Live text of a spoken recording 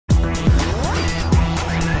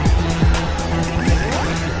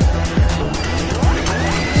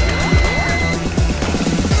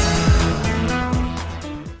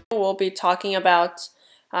we'll be talking about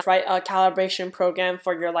write a calibration program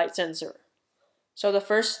for your light sensor. So the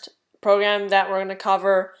first program that we're going to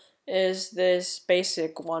cover is this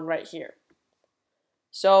basic one right here.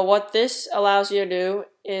 So what this allows you to do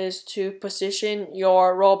is to position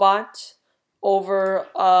your robot over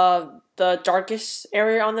the darkest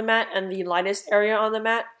area on the mat and the lightest area on the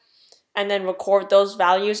mat, and then record those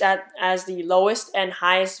values as the lowest and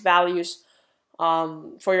highest values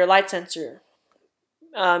for your light sensor.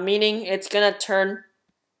 Meaning it's going to turn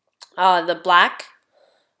the black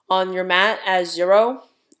on your mat as 0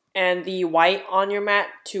 and the white on your mat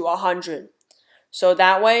to 100. So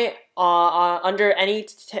that way, under any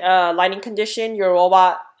lighting condition, your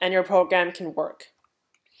robot and your program can work.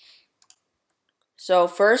 So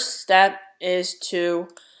first step is to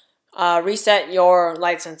reset your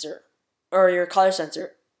light sensor or your color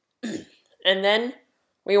sensor. And then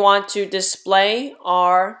we want to display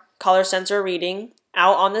our color sensor reading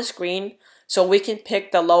out on the screen so we can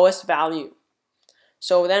pick the lowest value.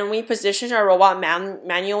 So then we position our robot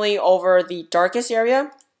manually over the darkest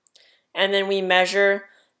area, and then we measure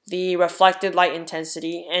the reflected light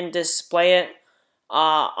intensity and display it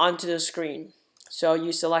onto the screen. So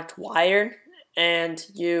you select wire and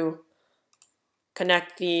you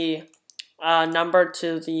connect the number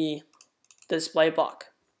to the display block.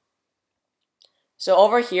 So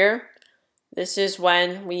over here, this is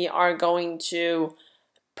when we are going to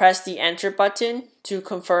press the enter button to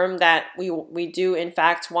confirm that we do in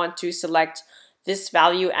fact want to select this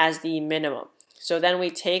value as the minimum. So then we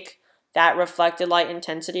take that reflected light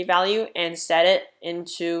intensity value and set it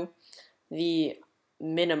into the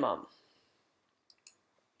minimum.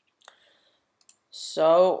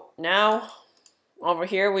 So now over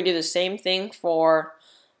here we do the same thing for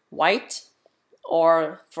white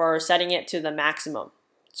or for setting it to the maximum.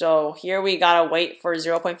 So here we gotta wait for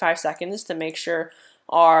 0.5 seconds to make sure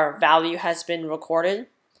our value has been recorded.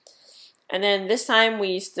 And then this time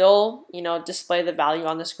we still, display the value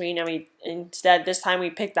on the screen, and this time we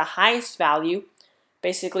pick the highest value,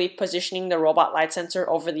 basically positioning the robot light sensor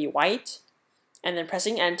over the white, and then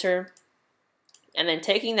pressing enter, and then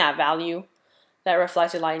taking that value, that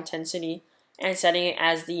reflected light intensity, and setting it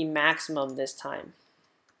as the maximum this time.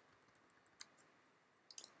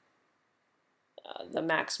 The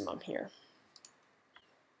maximum here.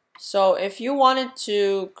 So if you wanted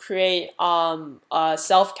to create a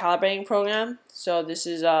self-calibrating program, so this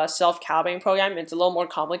is a self-calibrating program, it's a little more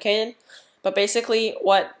complicated, but basically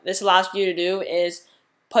what this allows you to do is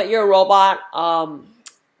put your robot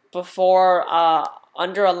before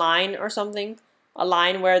under a line or something, a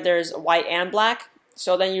line where there's white and black.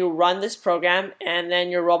 So then you run this program and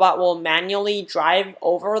then your robot will manually drive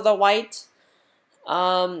over the white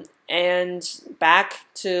and back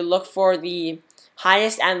to look for the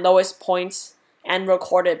highest and lowest points and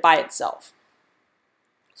record it by itself.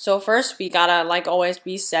 So first we gotta, like always,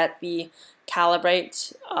 reset the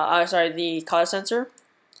the color sensor.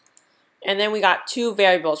 And then we got two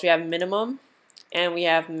variables. We have minimum and we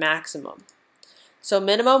have maximum. So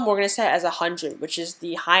minimum we're gonna set as 100, which is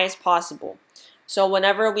the highest possible. So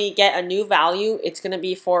whenever we get a new value, it's gonna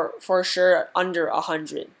be for sure under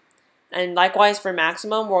 100. And likewise for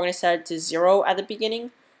maximum, we're gonna set it to 0 at the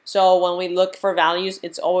beginning. So when we look for values,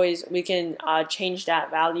 we can change that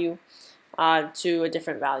value to a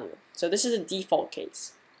different value. So this is a default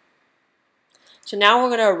case. So now we're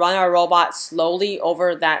going to run our robot slowly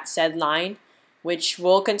over that said line, which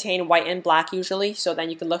will contain white and black usually. So then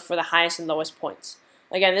you can look for the highest and lowest points.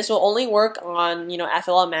 Again, this will only work on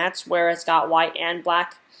FLL mats where it's got white and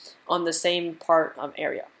black on the same part of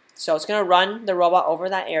area. So it's going to run the robot over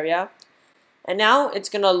that area. And now it's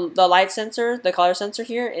the light sensor, the color sensor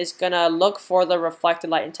here, is gonna look for the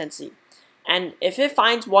reflected light intensity. And if it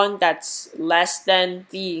finds one that's less than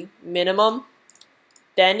the minimum,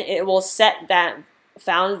 then it will set that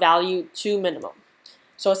found value to minimum.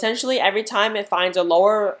 So essentially every time it finds a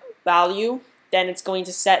lower value, then it's going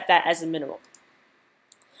to set that as a minimum.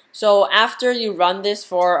 So after you run this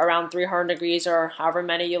for around 300 degrees or however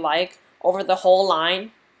many you like over the whole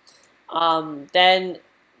line, then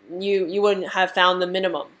you wouldn't have found the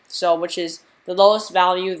minimum, so which is the lowest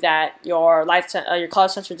value that your color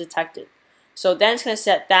sensor detected. So then it's going to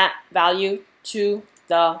set that value to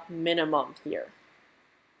the minimum here.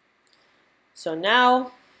 So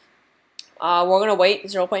now we're going to wait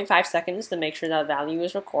 0.5 seconds to make sure that value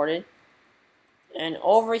is recorded. And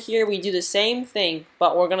over here we do the same thing,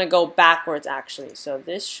 but we're going to go backwards actually. So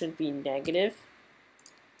this should be negative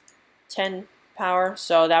 10 power.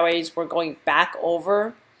 So that way we're going back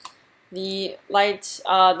over the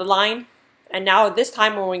line. And now this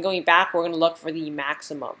time when we're going back, we're going to look for the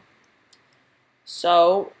maximum.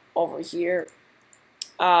 So over here.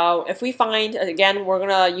 If we find, again, we're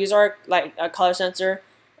gonna use our color sensor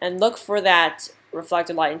and look for that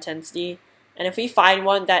reflected light intensity. And if we find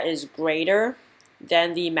one that is greater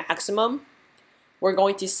than the maximum, we're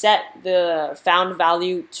going to set the found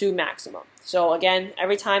value to maximum. So again,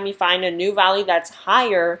 every time we find a new value that's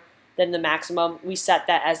higher than the maximum, we set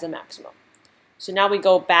that as the maximum. So now we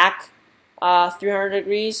go back 300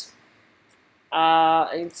 degrees.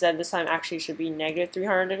 Instead, this time actually should be negative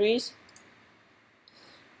 300 degrees.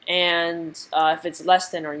 And if it's less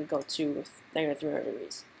than, or you go to negative 300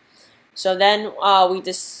 degrees. So then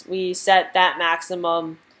we set that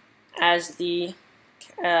maximum as the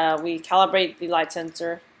we calibrate the light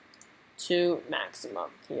sensor to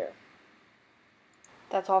maximum here.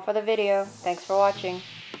 That's all for the video. Thanks for watching.